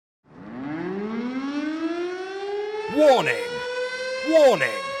Warning! Warning!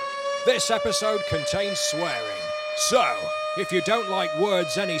 This episode contains swearing. So, if you don't like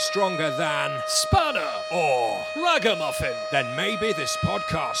words any stronger than Spanner or Ragamuffin, then maybe this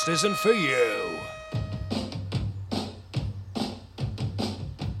podcast isn't for you.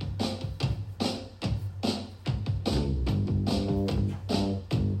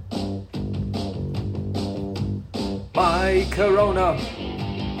 my Corona.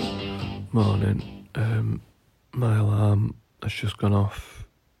 Morning. My alarm has just gone off.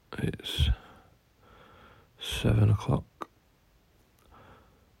 It's 7 o'clock.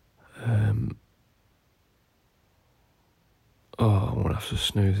 I'm gonna have to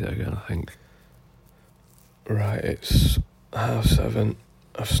snooze it again, I think. Right, it's 7:30.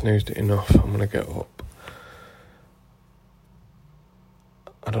 I've snoozed it enough. I'm gonna get up.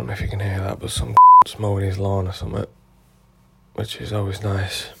 I don't know if you can hear that, but some mowing his lawn or something, which is always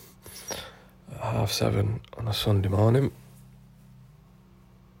nice. At 7:30 on a Sunday morning.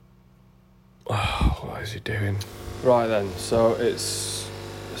 Oh, what is he doing? Right then, so it's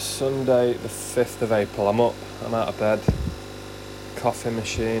Sunday the 5th of April. I'm up, I'm out of bed. Coffee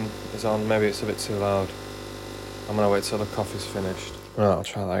machine is on, maybe it's a bit too loud. I'm gonna wait till the coffee's finished. Right, I'll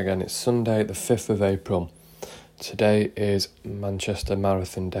try that again. It's Sunday the 5th of April. Today is Manchester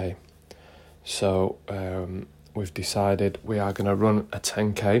Marathon Day. So we've decided we are going to run a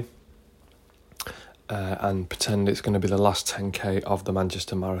 10k and pretend it's going to be the last 10k of the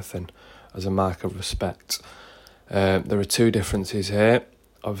Manchester Marathon as a mark of respect. There are two differences here.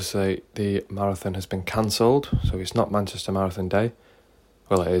 Obviously, the marathon has been cancelled, so it's not Manchester Marathon Day.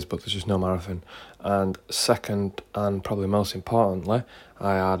 Well, it is, but there's just no marathon. And second, and probably most importantly,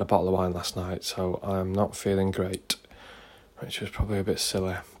 I had a bottle of wine last night, so I'm not feeling great, which was probably a bit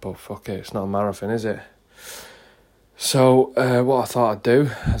silly, but fuck it, it's not a marathon, is it? So, what I thought I'd do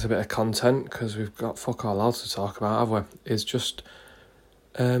as a bit of content, because we've got fuck all else to talk about, have we, is just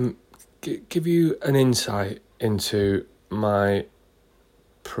give you an insight into my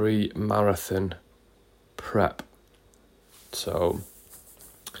pre-marathon prep. So,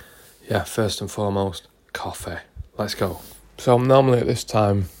 yeah, first and foremost, coffee. Let's go. So normally at this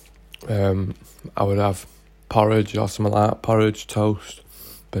time, I would have porridge or something like that. Porridge, toast,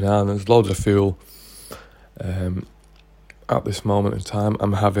 bananas, loads of fuel. At this moment in time,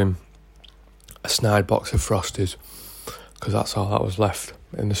 I'm having a snide box of Frosties because that's all that was left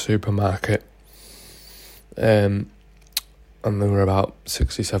in the supermarket. And they were about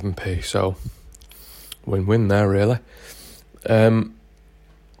 67p, so win-win there, really.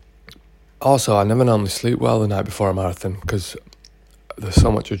 Also, I never normally sleep well the night before a marathon because there's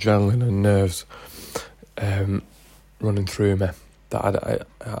so much adrenaline and nerves running through me that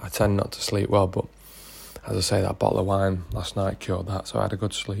I tend not to sleep well. But as I say, that bottle of wine last night cured that, so I had a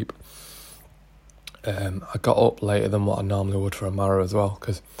good sleep. I got up later than what I normally would for a marathon as well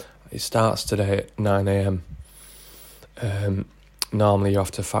because it starts today at 9 a.m. Normally you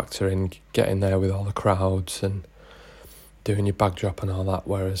have to factor in getting there with all the crowds and doing your bag drop and all that,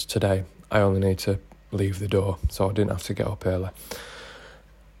 whereas today I only need to leave the door, so I didn't have to get up early.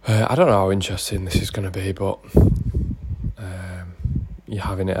 I don't know how interesting this is going to be, but you're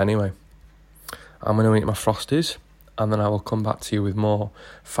having it anyway. I'm going to eat my Frosties, and then I will come back to you with more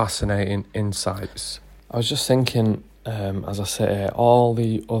fascinating insights. I was just thinking, as I sit here, all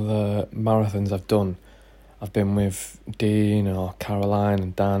the other marathons I've done, I've been with Dean or Caroline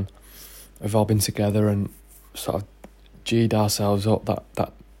and Dan. We've all been together and sort of G'd ourselves up,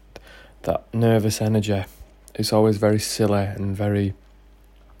 that nervous energy. It's always very silly and very,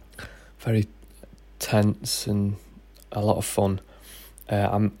 very tense and a lot of fun.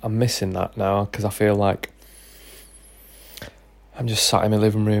 I'm missing that now because I feel like I'm just sat in my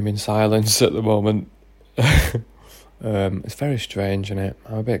living room in silence at the moment. It's very strange, isn't it?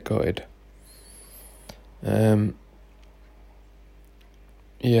 I'm a bit gutted.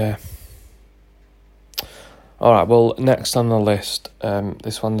 Yeah. Alright, well, next on the list,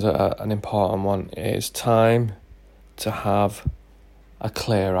 this one's an important one. It's time to have a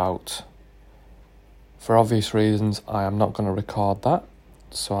clear out. For obvious reasons, I am not going to record that,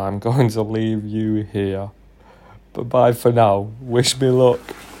 so I'm going to leave you here. But bye for now. Wish me luck.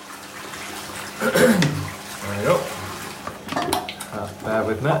 There you go. Bear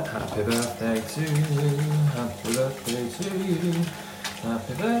with me. Happy birthday to you. Happy birthday to you.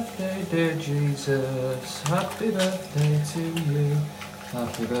 Happy birthday, dear Jesus. Happy birthday to you.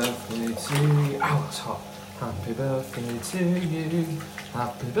 Happy birthday to you. Ow, it's hot. Happy birthday to you.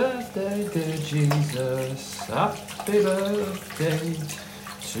 Happy birthday, dear Jesus. Happy birthday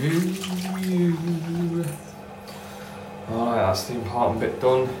to you. Alright, that's the important bit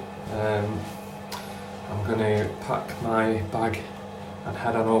done. I'm going to pack my bag and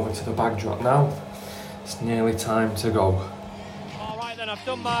head on over to the bag drop now. It's nearly time to go. Alright then, I've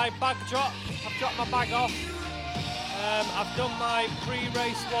done my bag drop, I've dropped my bag off. I've done my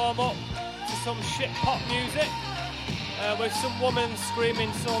pre-race warm-up to some shit pop music with some woman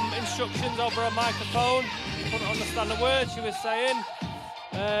screaming some instructions over a microphone. Couldn't understand the words she was saying.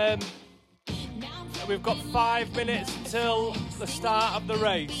 We've got 5 minutes until the start of the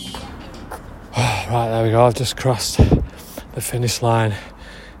race. Right, there we go. I've just crossed the finish line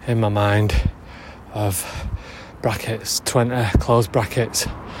in my mind of brackets 20, closed brackets,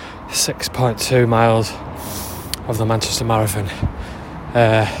 6.2 miles of the Manchester Marathon.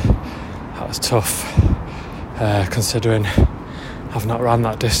 That was tough, considering I've not ran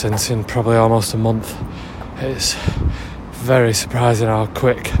that distance in probably almost a month. It's very surprising how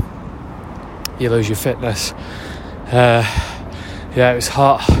quick you lose your fitness. It was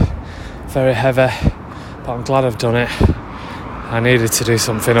hot, very heavy, but I'm glad I've done it. I needed to do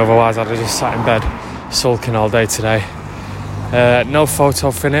something, otherwise I'd have just sat in bed sulking all day today. No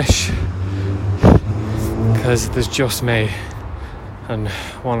photo finish, because there's just me and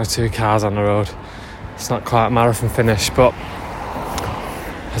 1 or 2 cars on the road. It's not quite a marathon finish, but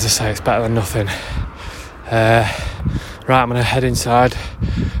as I say, it's better than nothing. Right, I'm going to head inside.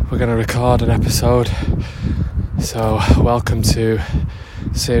 We're going to record an episode. So welcome to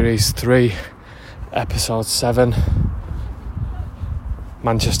Series 3, Episode 7,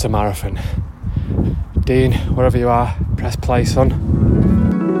 Manchester Marathon. Dean, wherever you are, press play, son.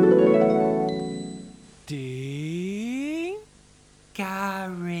 Dean?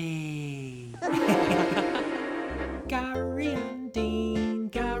 Gary. Gary and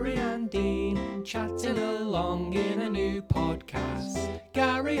Dean, chatting along in a new podcast.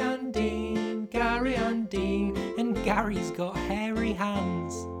 Gary and Dean, and Gary's got hairy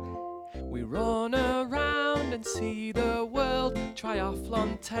hands. We run around and see the world.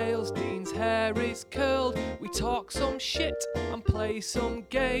 Triathlon tales, Dean's hair is curled. We talk some shit and play some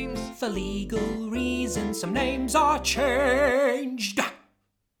games. For legal reasons, some names are changed.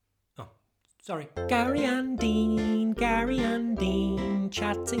 Oh, sorry. Gary and Dean,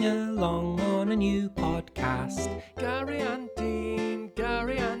 chatting along on a new podcast. Gary and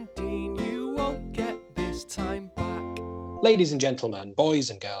Dean, you won't get this time back. Ladies and gentlemen, boys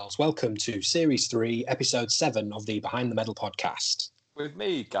and girls, welcome to Series 3, Episode 7 of the Behind the Medal podcast. With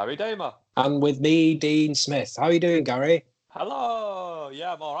me, Gary Damer. And with me, Dean Smith. How are you doing, Gary? Hello.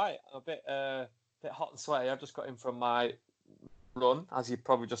 Yeah, I'm all right. I'm a bit hot and sweaty. I've just got in from my run, as you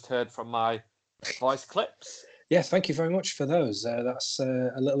probably just heard from my voice clips. Yes, thank you very much for those. That's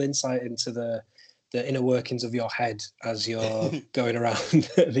a little insight into the inner workings of your head as you're going around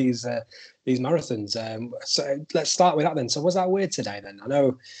these marathons. So let's start with that then. So was that weird today then? I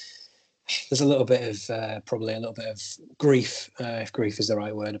know there's a little bit of probably a little bit of grief, if grief is the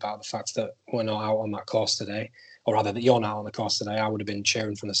right word, about the fact that we're not out on that course today, or rather that you're not on the course today. I would have been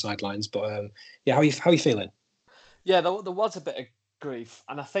cheering from the sidelines, but yeah, how are you feeling? Yeah, there was a bit of grief,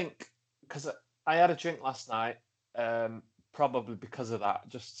 and I think because I had a drink last night, probably because of that,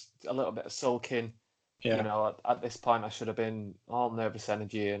 just a little bit of sulking. Yeah. You know, at this point, I should have been all nervous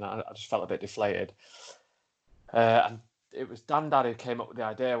energy, and I just felt a bit deflated. And it was Dan Dad who came up with the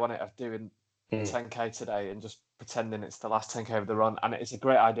idea, wasn't it, of doing 10k today and just pretending it's the last 10k of the run. And it's a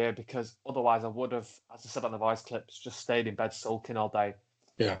great idea because otherwise I would have, as I said on the voice clips, just stayed in bed sulking all day.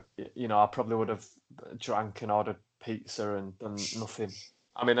 Yeah. You know, I probably would have drank and ordered pizza and done nothing.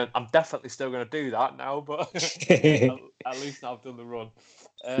 I mean, I'm definitely still going to do that now, but at least now I've done the run.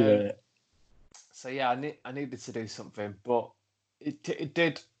 Yeah. So yeah, I needed to do something, but it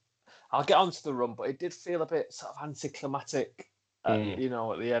did. I'll get onto the run, but it did feel a bit sort of anticlimactic, you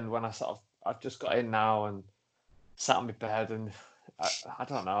know, at the end when I've just got in now and sat on my bed, and I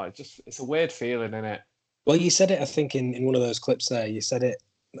don't know, it's a weird feeling, isn't it? Well, you said it, I think, in one of those clips there. You said it,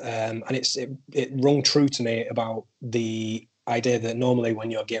 and it rung true to me about the idea that normally when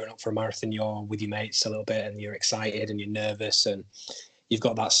you're gearing up for a marathon, you're with your mates a little bit and you're excited and you're nervous and you've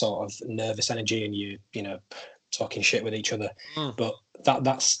got that sort of nervous energy and you know, talking shit with each other. But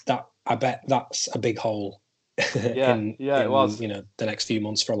that's I bet that's a big hole in it was. You know, the next few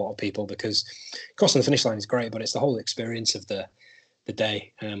months for a lot of people, because crossing the finish line is great, but it's the whole experience of the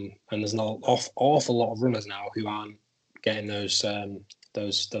day. And there's an awful lot of runners now who aren't getting those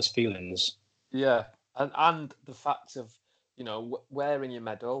feelings. Yeah, and the fact of, you know, wearing your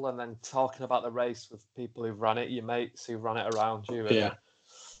medal and then talking about the race with people who've run it, your mates who've run it around you, and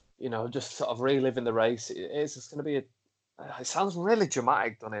you know, just sort of reliving the race. It's going to be it sounds really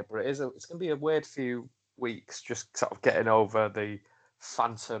dramatic, doesn't it? But it's going to be a weird few weeks, just sort of getting over the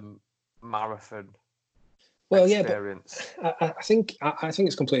phantom marathon Well, experience. yeah, but I think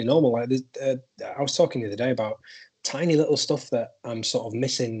it's completely normal. Like, I was talking the other day about tiny little stuff that I'm sort of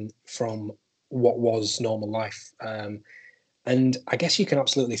missing from what was normal life. And I guess you can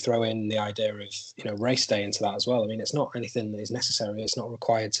absolutely throw in the idea of, race day into that as well. I mean, it's not anything that is necessary. It's not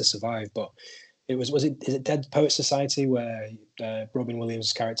required to survive. But is it Dead Poets Society where Robin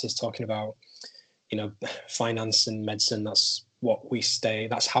Williams' character is talking about, finance and medicine. That's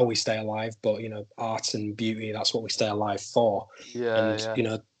how we stay alive. But, art and beauty, that's what we stay alive for. Yeah,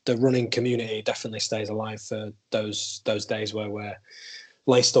 and, the running community definitely stays alive for those days where we're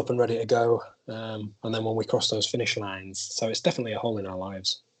laced up and ready to go, and then when we cross those finish lines. So it's definitely a hole in our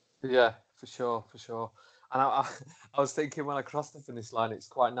lives. Yeah, for sure. And I was thinking when I crossed the finish line, it's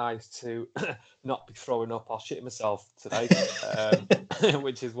quite nice to not be throwing up or shitting myself today,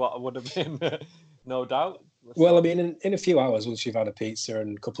 which is what I would have been, no doubt. Well, I mean, in a few hours, once you've had a pizza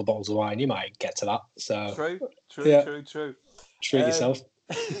and a couple of bottles of wine, you might get to that. So True. Treat yourself.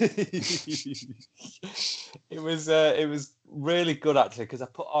 It was really good actually, because I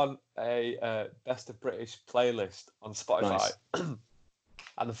put on a best of British playlist on Spotify. Nice.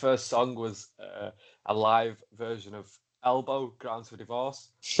 And the first song was a live version of Elbow, Grounds for Divorce.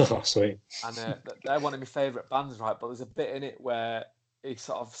 Oh, sweet. And they're one of my favourite bands, right? But there's a bit in it where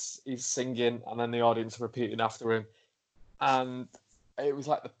he's singing and then the audience are repeating after him. And it was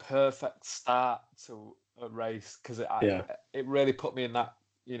like the perfect start to a race, because it really put me in that,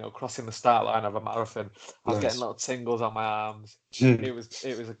 crossing the start line of a marathon. I was getting little tingles on my arms. It was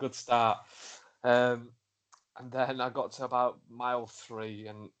a good start. And then I got to about mile 3,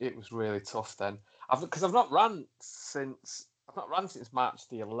 and it was really tough then. Because I've not ran since March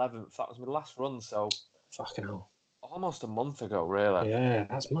the 11th. That was my last run, so fucking hell, almost a month ago, really. Yeah,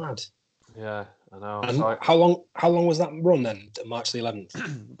 that's mad. Yeah, I know. And so how long was that run then? March the 11th.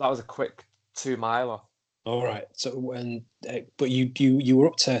 That was a quick 2 miler. All right. So but you were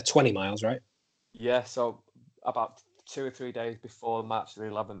up to 20 miles, right? Yeah. So about 2 or 3 days before March the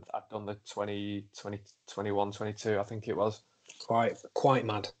 11th, I'd done the 20, 21, 22, I think it was. Quite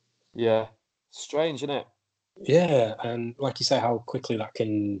mad. Yeah. Strange, isn't it? Yeah, and like you say, how quickly that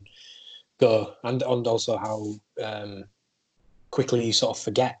can go, and also how quickly you sort of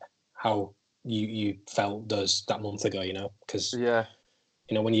forget how you felt that month ago, because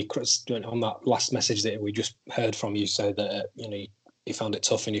when you on that last message that we just heard from you, said that you found it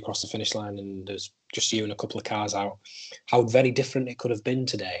tough and you crossed the finish line and there's just you and a couple of cars out. How very different it could have been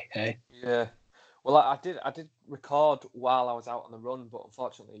today, eh? Yeah. Well, I did record while I was out on the run, but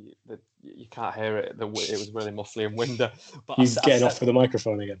unfortunately you can't hear it. It was really muffly and windy. But You're getting off with the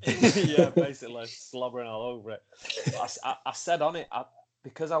microphone again. Yeah, basically slobbering all over it. But I said on it,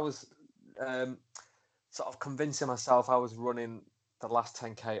 because I was sort of convincing myself I was running the last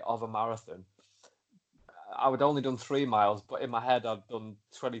 10k of a marathon. I would only done 3 miles, but in my head I'd done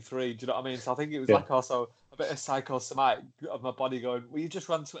 23. Do you know what I mean? So I think it was like also a bit of psychosomatic of my body going, well, you just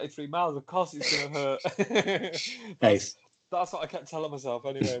ran 23 miles. Of course it's going to hurt. That's what I kept telling myself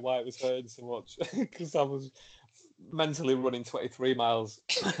anyway, why it was hurting so much. Because I was mentally running 23 miles.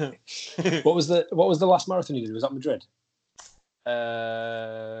 What was the last marathon you did? Was that Madrid?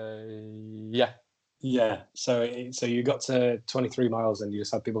 Yeah. Yeah, so you got to 23 miles and you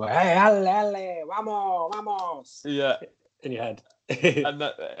just had people like, hey, ale, vamos. Yeah. In your head. and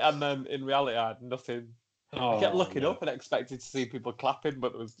then in reality, I had nothing. Oh, I kept looking up and expected to see people clapping,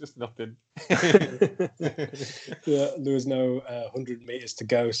 but there was just nothing. Yeah, there was no 100 meters to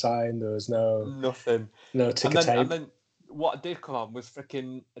go sign. There was nothing. No ticker tape. And then what did come on was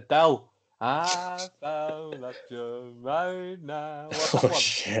freaking Adele. I found that you're right now. What's that one?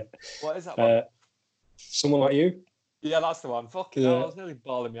 Shit. What is that one? Someone Like You? Yeah, that's the one. Fucking hell, I was nearly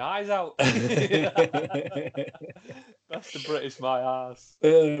bawling my eyes out. That's the British my ass.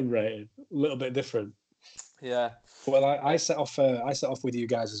 Right, a little bit different. Yeah. Well, I set off with you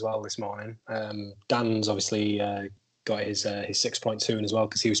guys as well this morning. Dan's obviously got his 6.2 as well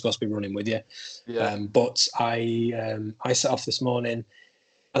because he was supposed to be running with you. Yeah. But I set off this morning.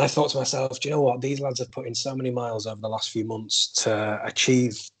 And I thought to myself, do you know what? These lads have put in so many miles over the last few months to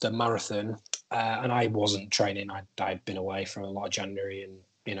achieve the marathon. And I wasn't training. I'd been away for a lot of January and,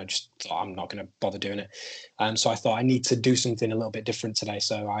 just thought I'm not going to bother doing it. So I thought I need to do something a little bit different today.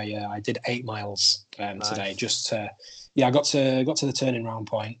 So I did 8 miles today. Just to, I got to the turning round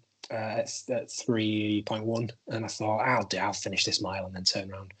point at 3.1. And I thought, I'll finish this mile and then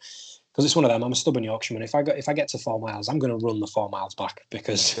turn around. Because it's one of them. I'm a stubborn Yorkshireman. If I get to 4 miles, I'm going to run the 4 miles back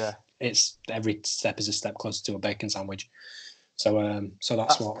because it's every step is a step closer to a bacon sandwich. So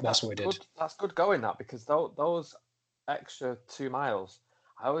that's what we did. That's good going, that, because those extra 2 miles,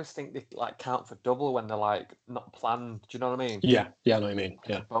 I always think they like count for double when they're like not planned. Do you know what I mean? Yeah, I know what you mean.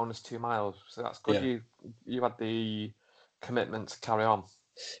 Yeah. Bonus 2 miles. So that's good. Yeah. You had the commitment to carry on.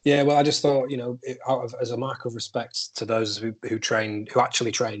 Yeah, well, I just thought, as a mark of respect to those who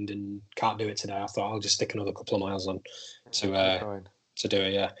actually trained and can't do it today, I thought I'll just stick another couple of miles on to do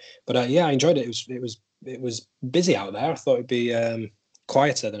it. Yeah, but I enjoyed it. It was busy out there. I thought it'd be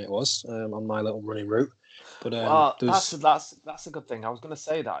quieter than it was on my little running route. But that's a good thing. I was going to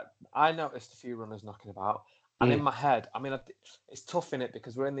say that I noticed a few runners knocking about, and in my head, I mean, it's tough in it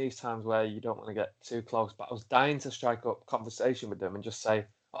because we're in these times where you don't want to get too close. But I was dying to strike up conversation with them and just say,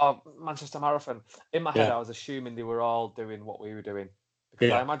 "Oh, Manchester Marathon." In my head, I was assuming they were all doing what we were doing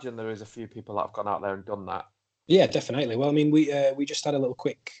because I imagine there is a few people that have gone out there and done that. Yeah, definitely. Well, I mean, we just had a little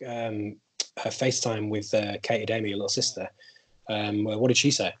quick FaceTime with Katie Damey, your little sister. What did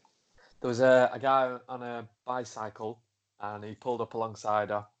she say? There was a guy on a bicycle, and he pulled up alongside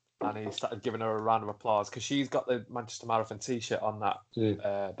her, and he started giving her a round of applause because she's got the Manchester Marathon T-shirt on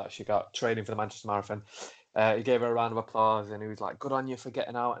that she got training for the Manchester Marathon. He gave her a round of applause, and he was like, "Good on you for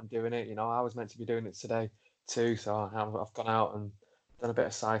getting out and doing it. I was meant to be doing it today too, so I've gone out and done a bit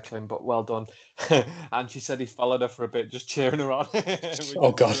of cycling, but well done." And she said he followed her for a bit, just cheering her on.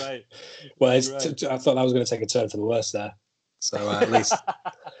 Oh God! Great. Well, I thought that was going to take a turn for the worse there. So at least.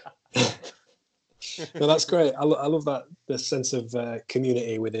 No, that's great. I love that the sense of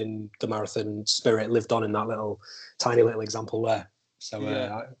community within the marathon spirit lived on in that tiny little example there. So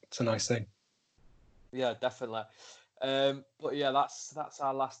it's a nice thing. Yeah, definitely. But yeah, that's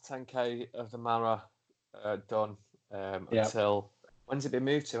our last 10k of the Mara done until when's it been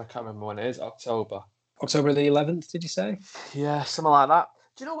moved to? I can't remember when it is. October the 11th. Did you say? Yeah, something like that.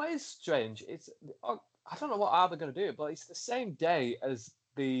 Do you know what is strange? I don't know how they're going to do it, but it's the same day as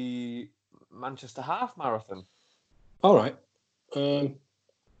the Manchester Half Marathon. All right. So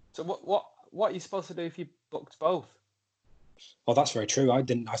what are you supposed to do if you booked both? Oh, that's very true. I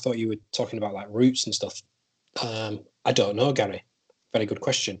thought you were talking about like routes and stuff. I don't know, Gary. Very good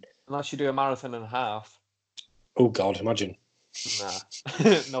question. Unless you do a marathon and a half. Oh God, imagine. Nah,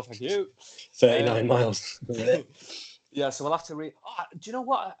 no, thank you. 39 miles. Yeah, so we'll have to read. Oh, do you know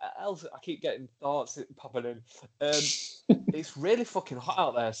what else? I keep getting thoughts popping in. It's really fucking hot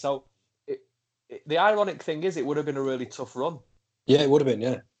out there. So the ironic thing is, it would have been a really tough run. Yeah, it would have been.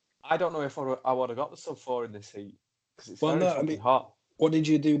 Yeah. I don't know if I would have got the sub 4 in this heat because it's fucking hot. What did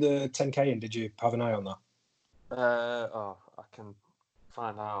you do the 10k in? Did you have an eye on that? I can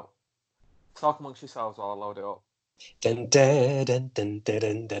find out. Talk amongst yourselves while I load it up. Dun, dun, dun, dun, dun,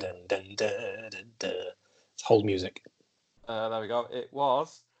 dun, dun, dun, dun, dun. It's hold music. There we go. It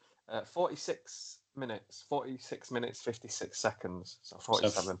was 46 minutes, 56 seconds. So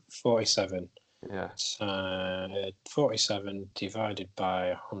 47. 47. Yeah. 47 divided by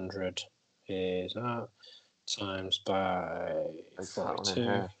 100 is that times by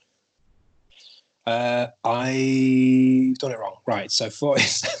 42. I've done it wrong. Right, so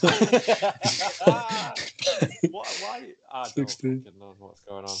 47. Why? I don't fucking know what's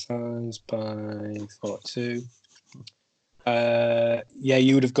going on. Times by 42.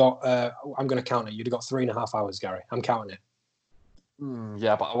 You would have got. I'm going to count it. You'd have got 3.5 hours, Gary. I'm counting it.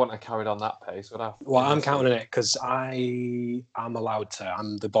 Yeah, but I wouldn't have carried on that pace, would I? Well, I'm counting it because I'm allowed to.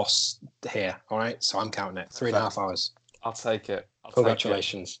 I'm the boss here. All right, so I'm counting it. 3.5 hours. I'll take it.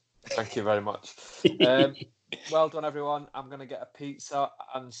 Congratulations. Thank you very much. Well done, everyone. I'm going to get a pizza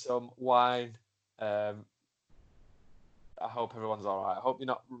and some wine. I hope everyone's all right. I hope you're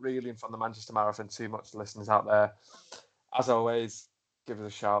not reeling from the Manchester Marathon too much, listeners out there. As always, give us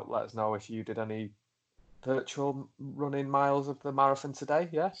a shout. Let us know if you did any virtual running miles of the marathon today.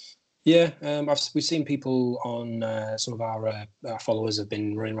 Yeah, we've seen people on some of our followers have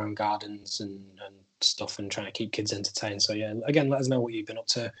been running around gardens and stuff and trying to keep kids entertained. So yeah, again, let us know what you've been up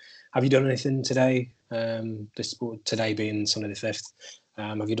to. Have you done anything today? Today being Sunday the 5th.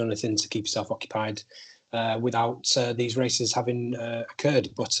 Have you done anything to keep yourself occupied without these races having occurred?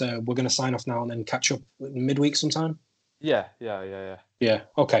 But we're going to sign off now and then catch up midweek sometime. Yeah. Yeah.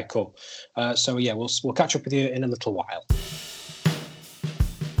 Okay. Cool. So yeah, we'll catch up with you in a little while.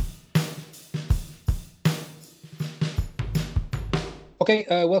 Okay.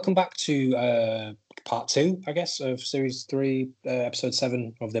 Welcome back to part 2, I guess, of series 3, episode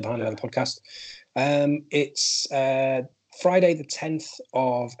 7 of the Behind the Weather podcast. It's Friday, the 10th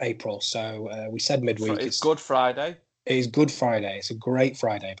of April. So we said midweek. It's Good Friday. It is Good Friday. It's a great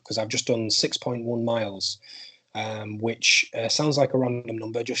Friday because I've just done 6.1 miles. Which sounds like a random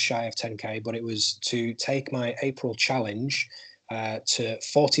number, just shy of 10k, but it was to take my April challenge to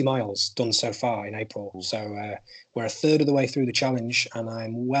 40 miles done so far in April. So we're a third of the way through the challenge, and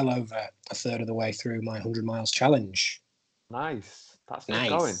I'm well over a third of the way through my 100 miles challenge. Nice. That's good Nice.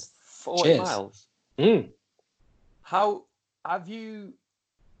 going. 40 Cheers. miles. How have you...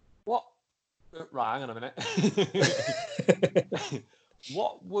 What... Right, hang on a minute.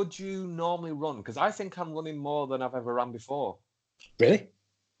 What would you normally run? Because I think I'm running more than I've ever run before. Really?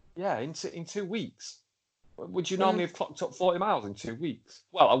 Yeah, in 2 weeks. Would you normally have clocked up 40 miles in 2 weeks?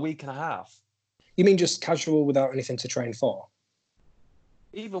 Well, a week and a half. You mean just casual without anything to train for?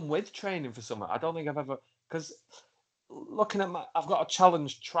 Even with training for summer, I don't think I've ever... Because looking at I've got a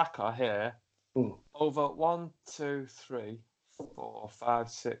challenge tracker here. Over 1, 2, 3, 4, 5,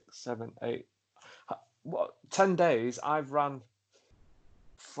 6, 7, 8... 10 days, I've ran...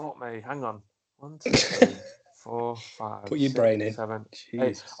 Fuck me, hang on. 1, 2, 3, 4, 5, Put your 6, brain in. 7, Jeez.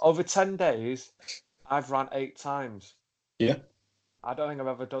 8. Over 10 days, I've ran 8 times. Yeah. I don't think I've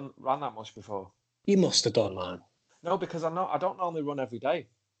ever ran that much before. You must have done, man. No, because I don't normally run every day.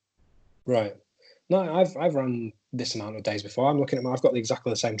 Right. No, I've run this amount of days before. I'm looking at I've got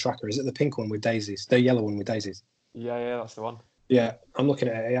exactly the same tracker. Is it the pink one with daisies? The yellow one with daisies? Yeah, that's the one. Yeah, I'm looking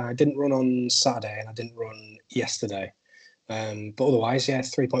at it. Yeah, I didn't run on Saturday and I didn't run yesterday. But otherwise, yeah,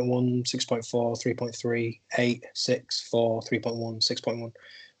 3.1, 6.4, 3.3, 8, 6, 4, 3.1,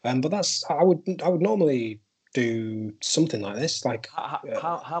 6.1. But that's I would normally do something like this. Like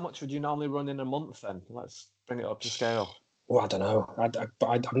how much would you normally run in a month then? Let's bring it up to scale. Well, I don't know.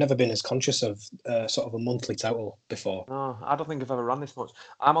 I've never been as conscious of sort of a monthly total before. No, I don't think I've ever run this much.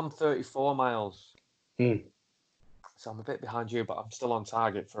 I'm on 34 miles. So I'm a bit behind you, but I'm still on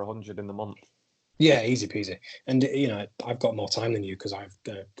target for 100 in the month. Yeah, easy peasy. And, you know, I've got more time than you because I've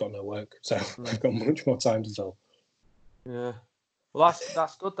got no work. So I've got much more time to fill. Yeah. Well,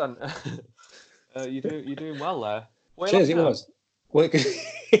 that's good then. You're doing well there. Cheers, it was. Well,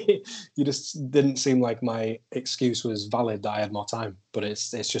 you just didn't seem like my excuse was valid that I had more time, but it's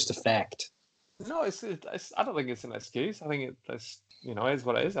just a fact. No, it's I don't think it's an excuse. I think it's you know, it is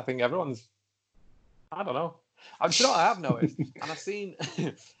what it is. I think everyone's. I don't know. I'm sure I have noticed, and I've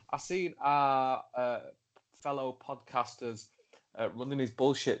seen our fellow podcasters running his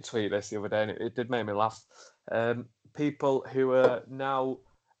bullshit tweet this the other day, and it did make me laugh. People who are now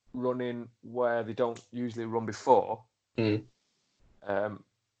running where they don't usually run before.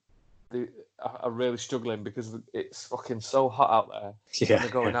 They are really struggling because it's fucking so hot out there. Yeah, and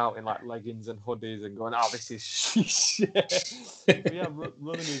they're going out in like leggings and hoodies and going, "Oh, this is shit." But yeah,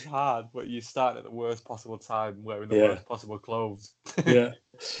 running is hard, but you start at the worst possible time wearing the worst possible clothes. Yeah,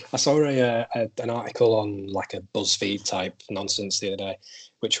 I saw an article on like a BuzzFeed type nonsense the other day,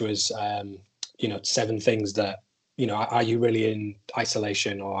 which was 7 things that, you know, are you really in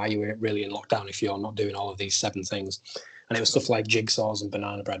isolation or are you really in lockdown if you're not doing all of these 7 things? And it was stuff like jigsaws and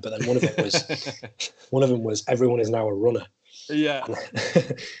banana bread. But then one of them was everyone is now a runner. Yeah.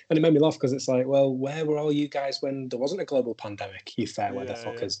 And it made me laugh because it's like, well, where were all you guys when there wasn't a global pandemic, you fair weather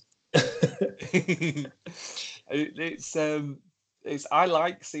fuckers? It's I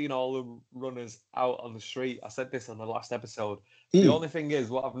like seeing all the runners out on the street. I said this on the last episode. The only thing is,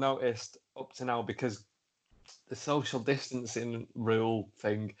 what I've noticed up to now, because the social distancing rule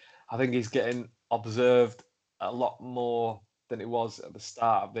thing, I think is getting observed a lot more than it was at the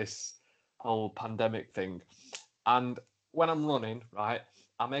start of this whole pandemic thing. And when I'm running, right,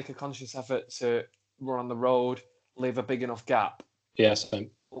 I make a conscious effort to run on the road, leave a big enough gap. Yes. But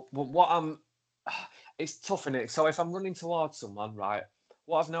it's tough, innit? So if I'm running towards someone, right,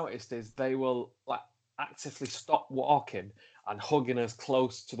 what I've noticed is they will like actively stop walking and hugging as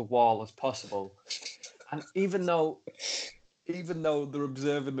close to the wall as possible. And even though they're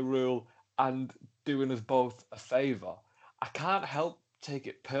observing the rule and doing us both a favour, I can't help take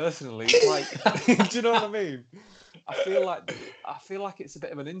it personally. It's like, do you know what I mean? I feel like it's a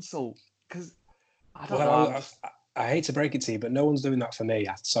bit of an insult because I don't know. I hate to break it to you, but no one's doing that for me.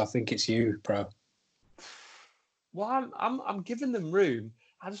 So I think it's you, bro. Well, I'm giving them room.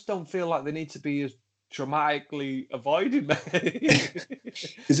 I just don't feel like they need to be as dramatically avoiding me.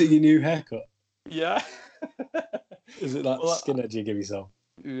 Is it your new haircut? Yeah. Is it that skinhead you give yourself?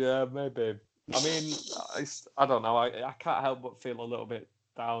 Yeah, maybe. I mean, I don't know. I can't help but feel a little bit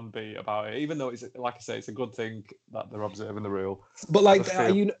downbeat about it, even though it's, like I say, it's a good thing that they're observing the rule. But like,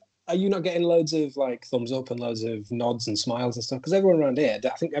 are you not getting loads of like thumbs up and loads of nods and smiles and stuff? Because everyone around here, I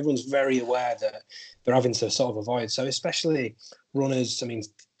think everyone's very aware that they're having to sort of avoid. So especially runners, I mean,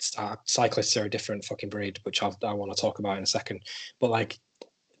 cyclists are a different fucking breed, which I want to talk about in a second. But like,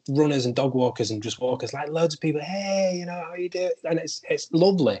 runners and dog walkers and just walkers, like loads of people, hey, you know, how you doing? And it's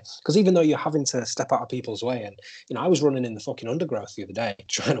lovely, because even though you're having to step out of people's way, and you know, I was running in the fucking undergrowth the other day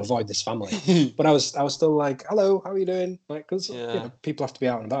trying to avoid this family, but I was still like, hello, how are you doing? Like, because you know, people have to be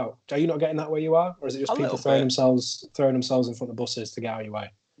out and about. Are you not getting that where you are, or is it just people throwing themselves in front of buses to get out of your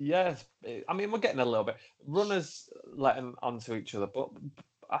way? Yes, I mean, we're getting a little bit. Runners letting onto each other, but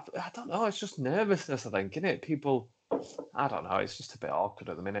I don't know. It's just nervousness, I think, isn't it? People, I don't know. It's just a bit awkward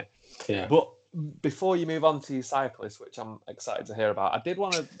at the minute. Yeah. But before you move on to your cyclists, which I'm excited to hear about, I did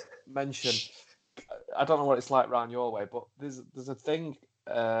want to mention. I don't know what it's like around your way, but there's a thing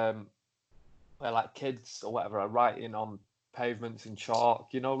where like kids or whatever are writing on pavements in chalk.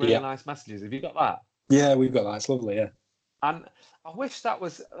 You know, really nice messages. Have you got that? Yeah, we've got that. It's lovely. Yeah. And I wish that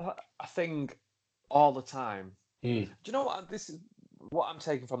was a thing all the time. Do you know what? This is what I'm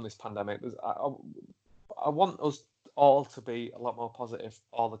taking from this pandemic. I want us all to be a lot more positive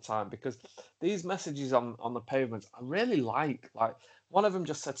all the time, because these messages on the pavements I really like. Like, one of them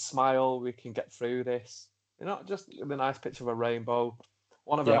just said, "Smile, we can get through this." You know, just the nice picture of a rainbow.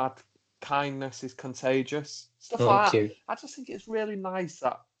 One of them had, "Kindness is contagious." Stuff like that. Cute. I just think it's really nice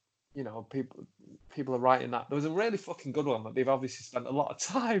that, you know, people are writing that. There was a really fucking good one that they've obviously spent a lot of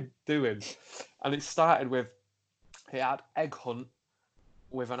time doing, and it started with, it had egg hunt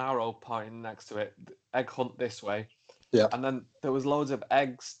with an arrow pointing next to it, egg hunt this way. Yeah. And then there was loads of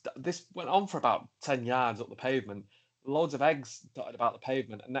eggs. This went on for about 10 yards up the pavement. Loads of eggs dotted about the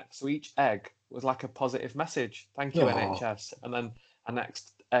pavement, and next to each egg was like a positive message. "Thank you, NHS." And then a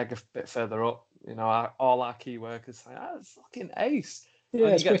next egg a bit further up, you know, all our key workers saying, "It's fucking ace." Yeah,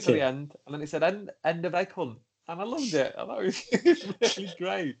 and it's you get to wicked. the end, and then it said end of egg hunt, and I loved it. I thought it was really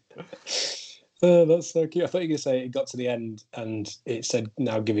great. Oh, that's so cute. I thought you were going to say it got to the end and it said,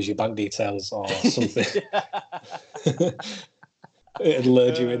 "Now give us your bank details," or something. It'd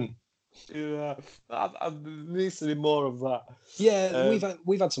lured you in. Yeah, there needs to be more of that. Yeah,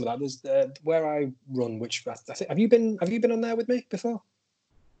 we've had some of that. There's where I run, which I think have you been on there with me before?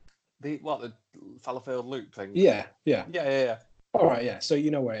 The Fallowfield Loop thing? Yeah. All right, yeah. So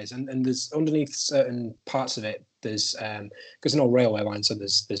you know where it is, and there's underneath certain parts of it. There's because an old railway line, so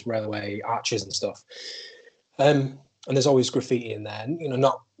there's railway arches and stuff. And there's always graffiti in there, and, you know,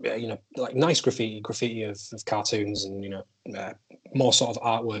 not like nice graffiti of cartoons, and, you know, more sort of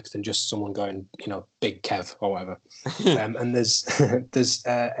artwork than just someone going, you know, Big Kev or whatever. And there's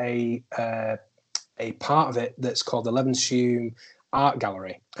a part of it that's called the Levenshulme Art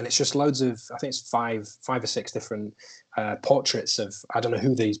Gallery, and it's just loads of, I think it's five or six different portraits of, I don't know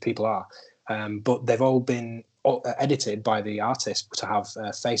who these people are, but they've all been edited by the artist to have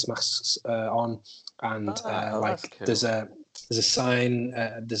face masks on, and like cool. There's a sign,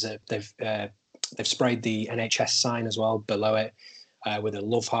 they've sprayed the NHS sign as well below it with a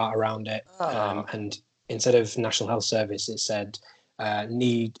love heart around it, and instead of National Health Service, it said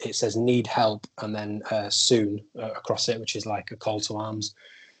need help, and then soon across it, which is like a call to arms.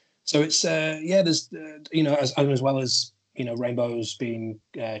 So it's there's you know, as well as, you know, rainbows being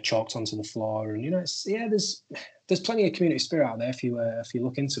chalked onto the floor, and, you know, it's there's plenty of community spirit out there if you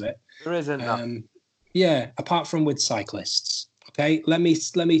look into it. There isn't. Yeah, apart from with cyclists. Okay, let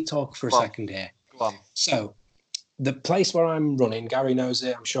me talk for a second here. Go on. So the place where I'm running, Gary knows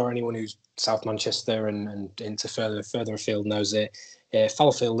it. I'm sure anyone who's South Manchester and into further afield knows it.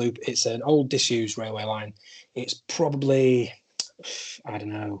 Fallowfield Loop. It's an old disused railway line. It's probably, I don't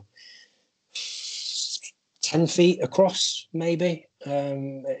know, 10 feet across, maybe.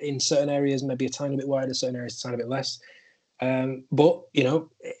 In certain areas, maybe a tiny bit wider. Certain areas, a tiny bit less. But, you know,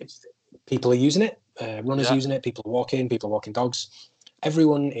 people are using it. Runners using it. People are walking dogs.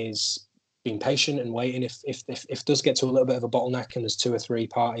 Everyone is being patient and waiting. If it does get to a little bit of a bottleneck and there's 2 or 3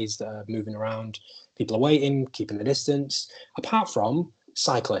 parties that are moving around, people are waiting, keeping the distance. Apart from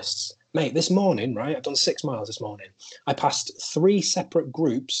cyclists, mate, this morning, right? I've done 6 miles this morning. I passed 3 separate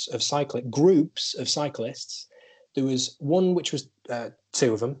groups of cyclists. There was one which was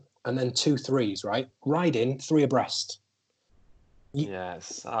 2 of them, and then 2 threes, right? Riding 3 abreast. Yeah,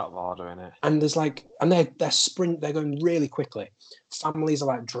 it's out of order, isn't it? And there's like, and they're going really quickly. Families are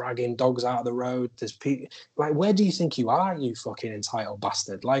like dragging dogs out of the road. There's people like, where do you think you are, you fucking entitled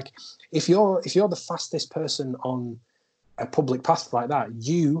bastard? Like, if you're the fastest person on a public path like that,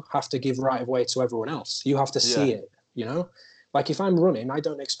 you have to give right of way to everyone else. You have to see it, you know? Like, if I'm running, I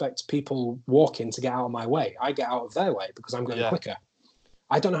don't expect people walking to get out of my way. I get out of their way because I'm going quicker.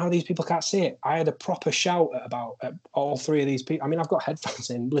 I don't know how these people can't see it. I had a proper shout at all 3 of these people. I mean, I've got headphones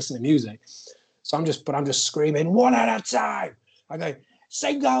in, listening to music, so I'm just screaming one at a time. I go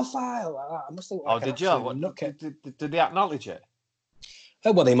single file. I must think. Did you? Did they acknowledge it?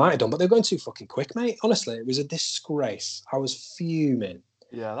 Well, they might have done, but they're going too fucking quick, mate. Honestly, it was a disgrace. I was fuming.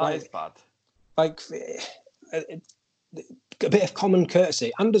 Yeah, that is bad. Like, a bit of common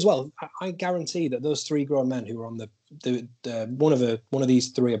courtesy, and as well, I guarantee that those 3 grown men who were on the one of these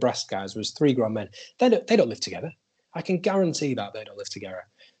 3 abreast guys was 3 grown men. They don't live together. I can guarantee that they don't live together.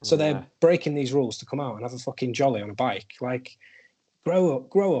 So they're breaking these rules to come out and have a fucking jolly on a bike. Like,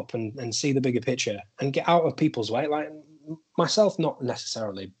 grow up and see the bigger picture and get out of people's way. Like myself, not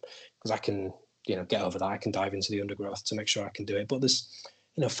necessarily because I can, get over that. I can dive into the undergrowth to make sure I can do it. But there's,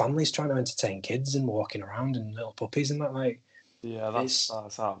 families trying to entertain kids and walking around and little puppies and that. Like, yeah, that's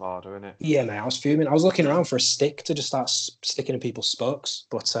out of order, isn't it? Yeah, mate. I was fuming. I was looking around for a stick to just start sticking in people's spokes,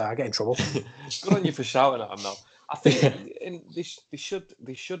 but I get in trouble. Good on you for shouting at them, though. I think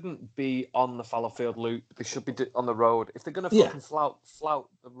they shouldn't be on the Fallowfield loop. They should be on the road. If they're going to fucking flout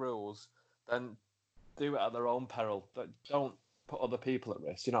the rules, then do it at their own peril. But don't put other people at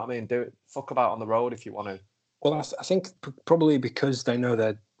risk. You know what I mean? Do it. Fuck about on the road if you want to. Well, I think probably because they know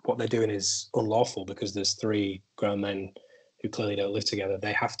that what they're doing is unlawful, because there's 3 grown men who clearly don't live together.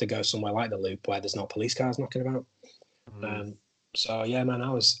 They have to go somewhere like the loop where there's not police cars knocking about. So yeah, man,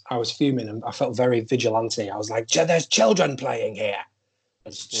 I was fuming and I felt very vigilante. I was like, "There's children playing here!" I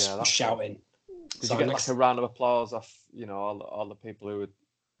was shouting. Did you get like a round of applause off, all the people who would?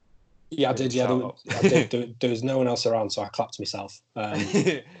 Yeah, I did. Yeah, there was no one else around, so I clapped myself.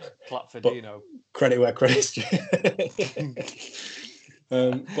 Clap for Dino. Credit where credit's due.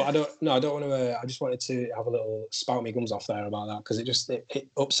 But I don't want to. I just wanted to have a little spout my gums off there about that, because it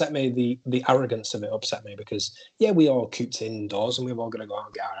upset me. The arrogance of it upset me, because we all cooped indoors and we've all got to go out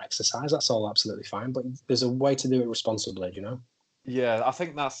and get our exercise. That's all absolutely fine, but there's a way to do it responsibly, Yeah, I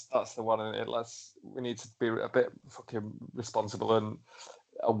think that's the one. We need to be a bit fucking responsible and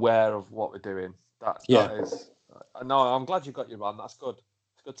aware of what we're doing. That is. No, I'm glad you got your run. That's good.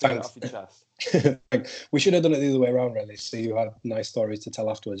 Good to get it off your chest. We should have done it the other way around, really, so you have nice stories to tell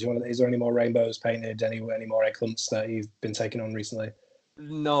afterwards. Is there any more rainbows painted? Any more egg hunts that you've been taking on recently?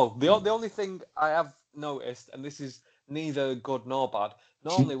 No. The only thing I have noticed, and this is neither good nor bad.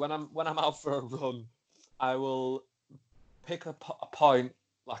 Normally, when I'm out for a run, I will pick a point,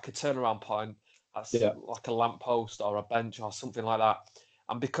 like a turnaround point, that's like a lamppost or a bench or something like that.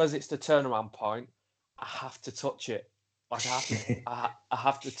 And because it's the turnaround point, I have to touch it. Like I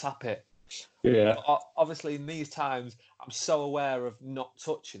have to tap it. Yeah. But obviously, in these times, I'm so aware of not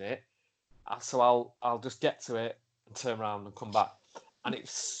touching it, so I'll just get to it and turn around and come back, and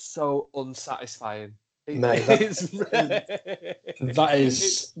it's so unsatisfying. Mate, that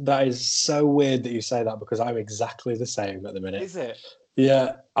is so weird that you say that, because I'm exactly the same at the minute. Is it?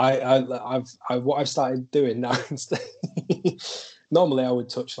 Yeah. What I've started doing now instead. Normally, I would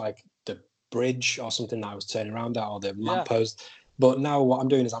touch like the bridge or something that I was turning around at, or the lamppost. But now what I'm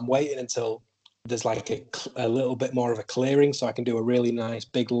doing is I'm waiting until there's like a little bit more of a clearing, so I can do a really nice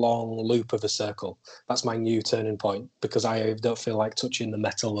big long loop of a circle. That's my new turning point, because I don't feel like touching the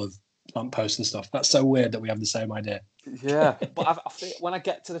metal of lampposts and stuff. That's so weird that we have the same idea. Yeah, but I feel, when I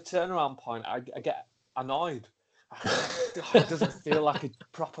get to the turnaround point, I get annoyed. It doesn't feel like a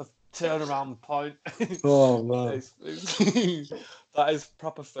proper turnaround point. Oh man, that is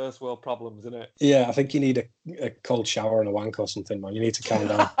proper first world problems, isn't it? Yeah, I think you need a cold shower and a wank or something, man. You need to calm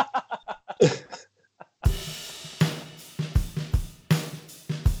down.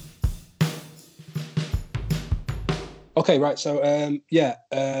 Okay, right. So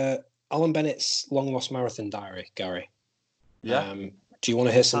Alan Bennett's long lost marathon diary, Gary. Yeah. Do you want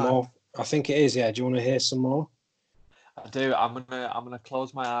to hear some more? I think it is. Yeah. Do you want to hear some more? I do. I'm gonna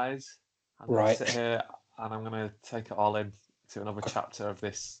close my eyes and sit here, and I'm gonna take it all in to another chapter of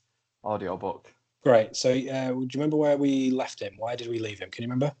this audio book. Great. So, do you remember where we left him? Why did we leave him? Can you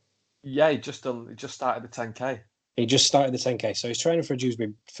remember? Yeah, he just started the 10K. He just started the 10K. So he's training for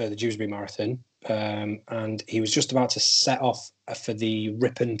the Dewsbury Marathon, and he was just about to set off for the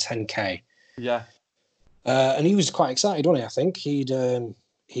Ripon 10K. Yeah. And he was quite excited, wasn't he? I think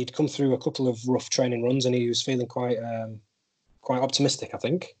he'd come through a couple of rough training runs, and he was feeling quite optimistic, I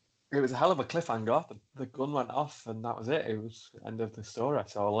think. It was a hell of a cliffhanger. The gun went off, and that was it. It was the end of the story.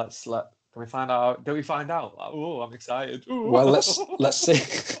 So can we find out? Do we find out? Oh, I'm excited. Ooh. Well, let's see.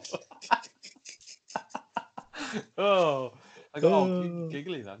 Oh, I got all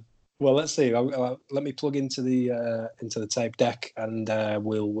giggly then. Well, let's see. Let me plug into the tape deck, and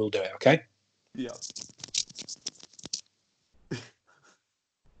we'll do it. Okay. Yeah.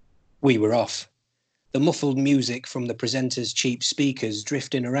 We were off. The muffled music from the presenter's cheap speakers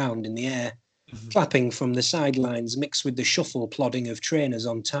drifting around in the air, clapping from the sidelines mixed with the shuffle plodding of trainers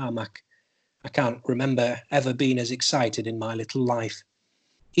on tarmac. I can't remember ever being as excited in my little life.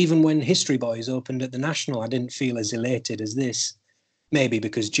 Even when History Boys opened at the National, I didn't feel as elated as this. Maybe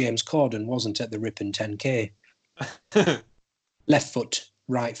because James Corden wasn't at the Ripon 10K. Left foot,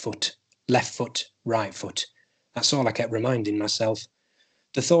 right foot, left foot, right foot. That's all I kept reminding myself.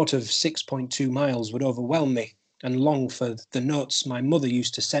 The thought of 6.2 miles would overwhelm me, and long for the notes my mother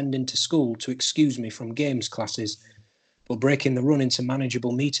used to send into school to excuse me from games classes. But breaking the run into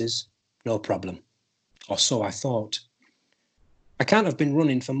manageable meters, no problem. Or so I thought. I can't have been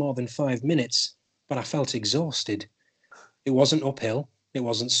running for more than 5 minutes, but I felt exhausted. It wasn't uphill, it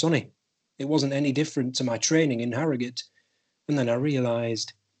wasn't sunny. It wasn't any different to my training in Harrogate. And then I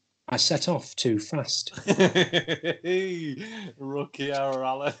realised I set off too fast. Rookie error,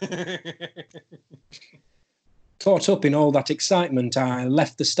 Alan. Caught up in all that excitement, I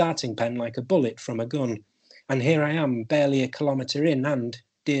left the starting pen like a bullet from a gun. And here I am, barely a kilometre in, and,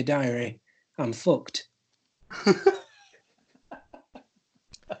 dear diary, I'm fucked.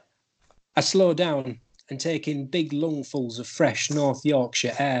 I slow down and take in big lungfuls of fresh North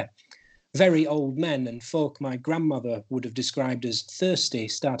Yorkshire air. Very old men and folk my grandmother would have described as thirsty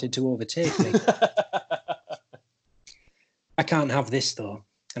started to overtake me. I can't have this, though,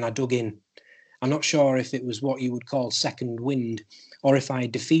 and I dug in. I'm not sure if it was what you would call second wind, or if I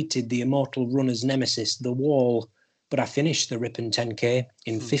defeated the immortal runner's nemesis, the wall, but I finished the Ripon 10K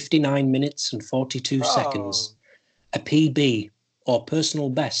in 59 minutes and 42 seconds. A PB, or personal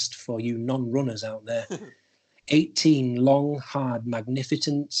best for you non-runners out there. 18 long, hard,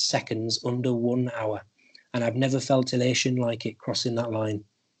 magnificent seconds under 1 hour. And I've never felt elation like it crossing that line.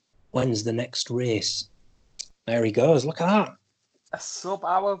 When's the next race? There he goes. Look at that. A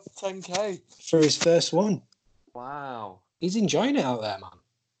sub-hour 10K. For his first one. Wow. He's enjoying it out there, man.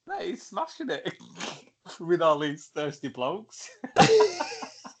 Mate, he's smashing it. With all these thirsty blokes.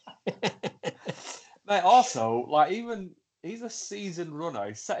 Mate, also, like, even... He's a seasoned runner.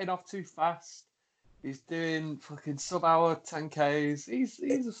 He's setting off too fast. He's doing fucking sub-hour 10Ks. He's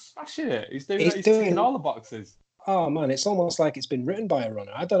smashing it. He's ticking all the boxes. Oh, man, it's almost like it's been written by a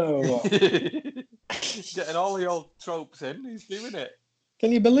runner. I don't know what. Getting all the old tropes in. He's doing it.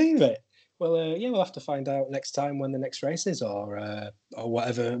 Can you believe it? Well, yeah, we'll have to find out next time when the next race is, or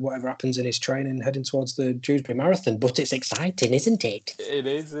whatever happens in his training heading towards the Dewsbury Marathon. But it's exciting, isn't it? It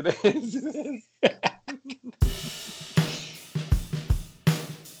is. It is.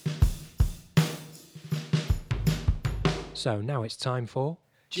 So now it's time for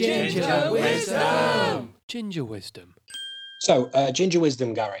Ginger Wisdom. Ginger Wisdom. So, Ginger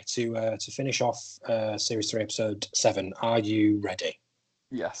Wisdom, Gary, to finish off Series 3, Episode 7. Are you ready?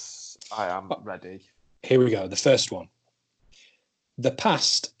 Yes, I am ready. Here we go. The first one. The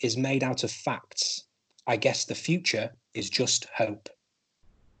past is made out of facts. I guess the future is just hope.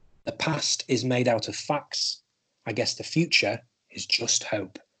 The past is made out of facts. I guess the future is just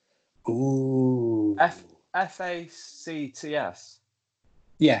hope. Ooh. FACTS.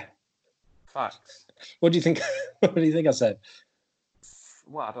 Yeah. Facts. What do you think? What do you think I said?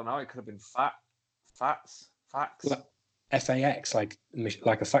 Well, I don't know. It could have been facts. FAX,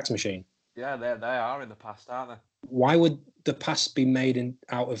 like a fax machine. Yeah, they are in the past, aren't they? Why would the past be made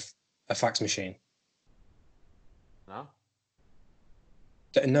out of a fax machine? No.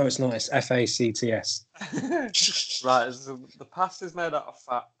 No, it's not. It's FACTS. Right. So the past is made out of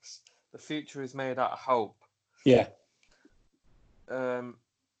facts. The future is made out of hope. Yeah.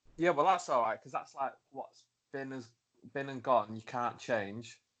 Yeah, well, that's all right, because that's like what's been and gone. You can't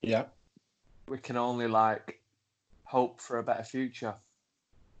change. Yeah. We can only like hope for a better future.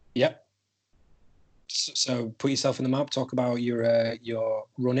 Yep. So put yourself in the map. Talk about your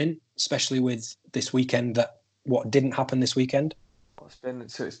running, especially with this weekend. What didn't happen this weekend?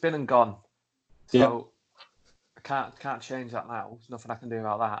 It's been and gone. So yep. I can't change that now. There's nothing I can do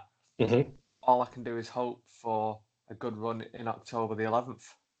about that. Mm-hmm. All I can do is hope for a good run in October the 11th.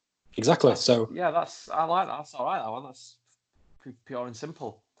 Exactly. So yeah, I like that. That's all right. That one. That's pure and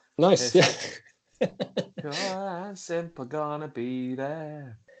simple. Nice. Yeah. Pure and simple, gonna be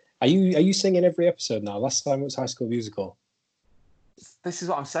there. Are you singing every episode now? Last time it was High School Musical. This is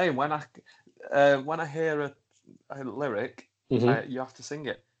what I'm saying. When I hear a lyric, mm-hmm. You have to sing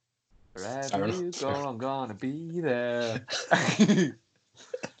it. Wherever you go, I'm gonna be there.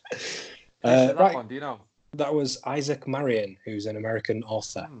 That one, do you know? That was Isaac Marion, who's an American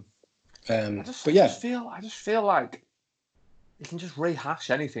author. I just feel like you can just rehash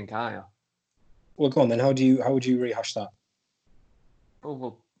anything, can't you? Well, go on then. How would you rehash that? Oh,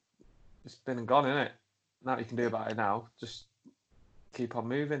 well, it's been and gone, isn't it? Nothing you can do about it now. Just keep on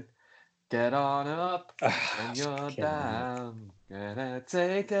moving. Get on up when you're down. Gonna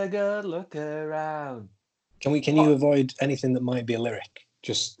take a good look around. Can you avoid anything that might be a lyric?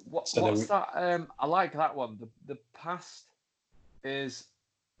 Just What's so that? I like that one. The past is.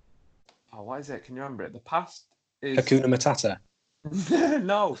 Oh, what is it? Can you remember it? The past is. Hakuna Matata.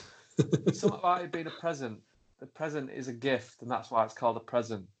 No, something about it being a present. The present is a gift, and that's why it's called a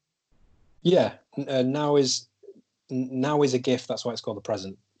present. Yeah, now is a gift. That's why it's called the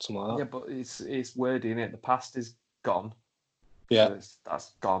present. Something like that. Yeah, but it's wordy, isn't it? The past is gone. Yeah, So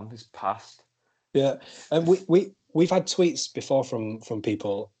that's gone. It's past. yeah. And we've had tweets before from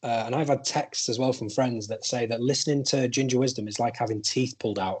people, and I've had texts as well from friends that say that listening to Ginger Wisdom is like having teeth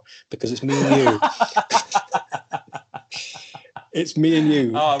pulled out because it's me and you. It's me and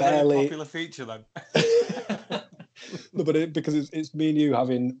you. Oh, barely. really popular feature then. No, but because it's me and you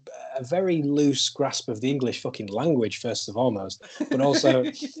having a very loose grasp of the English fucking language, first and foremost, but also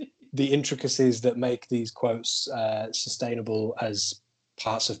the intricacies that make these quotes sustainable as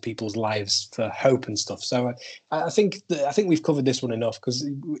parts of people's lives for hope and stuff. So I think we've covered this one enough because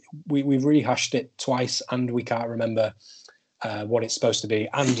we've rehashed it twice and we can't remember what it's supposed to be,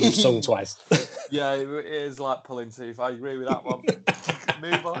 and we've sung twice. Yeah, it is like pulling teeth. I agree with that one.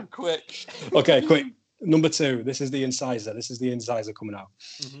 Move on quick. Okay, quick. Number 2. This is the incisor. This is the incisor coming out.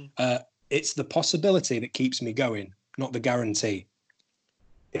 Mm-hmm. It's the possibility that keeps me going, not the guarantee.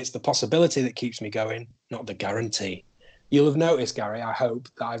 It's the possibility that keeps me going, not the guarantee. You'll have noticed, Gary, I hope,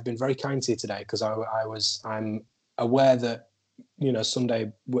 that I've been very kind to you today because I'm aware that,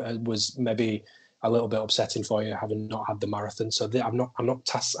 Sunday was maybe a little bit upsetting for you having not had the marathon. So I'm not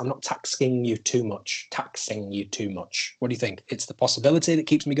taxing you too much. What do you think? It's the possibility that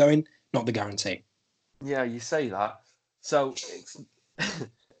keeps me going, not the guarantee. Yeah, you say that. So it's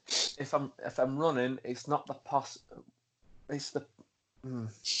if I'm running, it's not the it's the.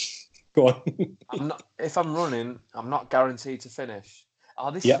 Go on. If I'm running, I'm not guaranteed to finish. Oh,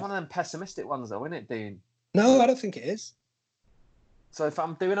 this is one of them pessimistic ones, though, isn't it, Dean? No, I don't think it is. So if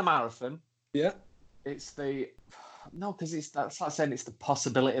I'm doing a marathon, yeah, it's because that's like saying it's the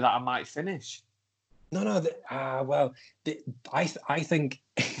possibility that I might finish. No. I think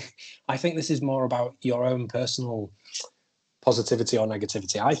I think this is more about your own personal positivity or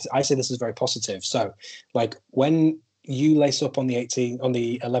negativity. I say this is very positive. So, like when you lace up on the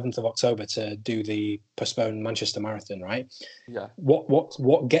 11th of October to do the postponed Manchester Marathon, right? Yeah.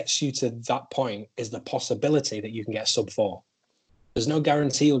 What gets you to that point is the possibility that you can get sub 4. There's no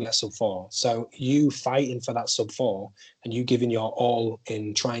guarantee you'll get sub 4. So you fighting for that sub 4 and you giving your all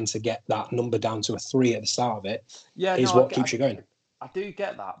in trying to get that number down to a 3 at the start of it is what keeps you going. I do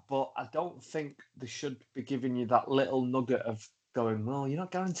get that, but I don't think they should be giving you that little nugget of going, well, you're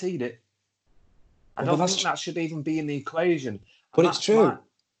not guaranteed it. I don't think that should even be in the equation. But it's true.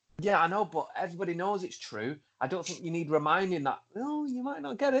 Yeah, I know, but everybody knows it's true. I don't think you need reminding that, well, you might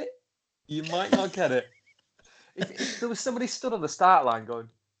not get it. You might not get it. If there was somebody stood on the start line going,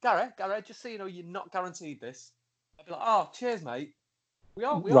 Gary, just so you know, you're not guaranteed this. I'd be like, oh, cheers, mate. We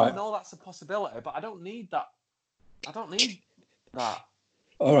all know that's a possibility, but I don't need that. I don't need that.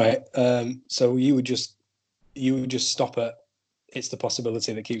 All right. So you would just stop at it's the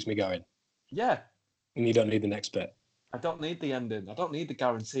possibility that keeps me going. Yeah. And you don't need the next bit. I don't need the ending. I don't need the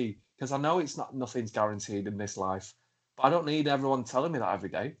guarantee because I know nothing's guaranteed in this life. But I don't need everyone telling me that every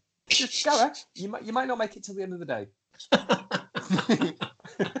day. Just Gary, you might not make it till the end of the day. Do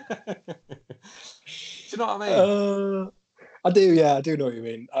you know what I mean? I do. Yeah, I do know what you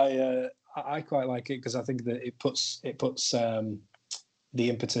mean. I quite like it because I think that it puts the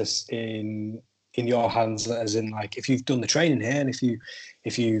impetus in your hands, as in like if you've done the training here and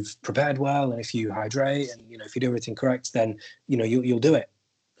if you've prepared well and if you hydrate and if you do everything correct, then you'll do it.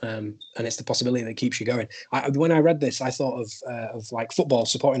 And it's the possibility that keeps you going. When I read this, I thought of like football,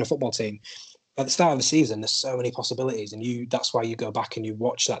 supporting a football team. At the start of the season, there's so many possibilities, and that's why you go back and you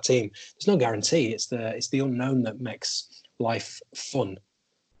watch that team. There's no guarantee. It's the unknown that makes life fun.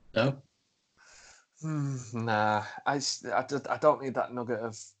 No. Nah, I don't need that nugget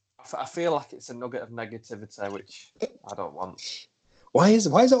of. I feel like it's a nugget of negativity, which I don't want. Why is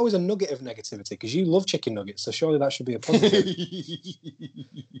it always a nugget of negativity? Because you love chicken nuggets, so surely that should be a positive.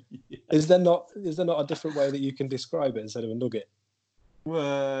 Is there not a different way that you can describe it instead of a nugget?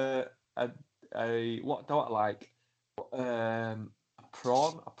 What do I like? A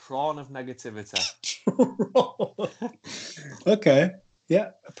prawn of negativity. Okay, yeah,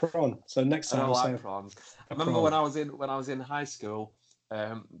 a prawn. So next time, I don't like prawns. I remember when I was in high school,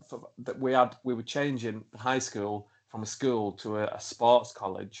 we were changing high school from a school to a sports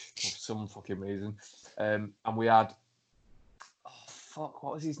college for some fucking reason, and we had what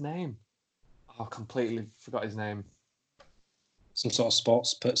was his name? Oh, completely forgot his name. Some sort of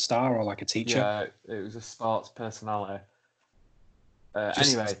sports star or like a teacher? Yeah, it was a sports personality.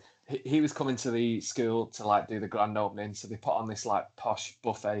 Anyway, he was coming to the school to like do the grand opening, so they put on this like posh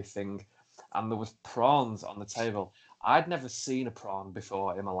buffet thing, and there was prawns on the table. I'd never seen a prawn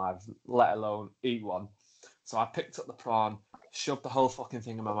before in my life, let alone eat one. So I picked up the prawn, shoved the whole fucking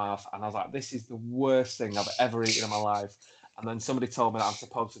thing in my mouth, and I was like, this is the worst thing I've ever eaten in my life. And then somebody told me that I'm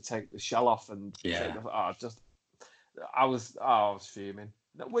supposed to take the shell off and I was fuming.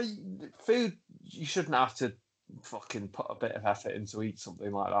 Well, food, you shouldn't have to fucking put a bit of effort in to eat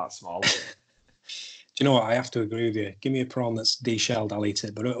something like that small. Do you know what? I have to agree with you. Give me a prawn that's deshelled, I'll eat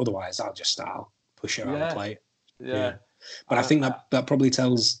it. But otherwise, I'll push it on the plate. Yeah. But I think that probably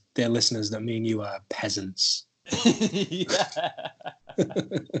tells their listeners that me and you are peasants.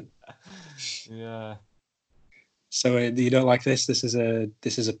 Yeah. So you don't like this? This is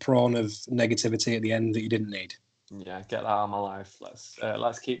a prawn of negativity at the end that you didn't need. Yeah, get that out of my life.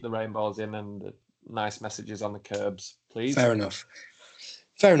 Let's keep the rainbows in and the nice messages on the curbs, please. Fair enough.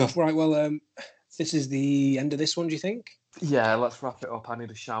 Right. Well, this is the end of this one. Do you think? Yeah. Let's wrap it up. I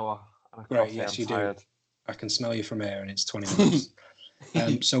need a shower. Right. Yes, you do. I can smell you from here, and it's 20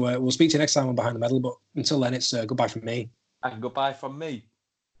 minutes. So we'll speak to you next time on Behind the Medal. But until then, it's goodbye from me. And goodbye from me.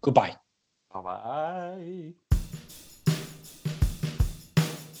 Goodbye. Bye-bye.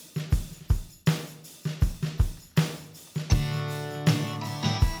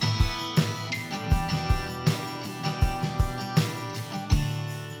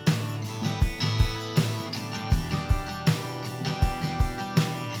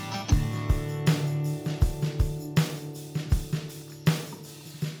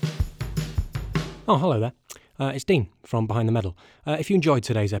 Oh, hello there. It's Dean from Behind the Medal. If you enjoyed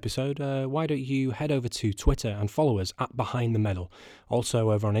today's episode, why don't you head over to Twitter and follow us at Behind the Medal. Also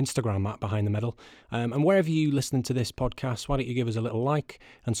over on Instagram at Behind the Medal. And wherever you listen to this podcast, why don't you give us a little like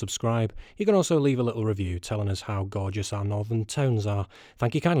and subscribe. You can also leave a little review telling us how gorgeous our northern tones are.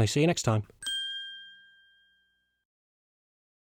 Thank you kindly. See you next time.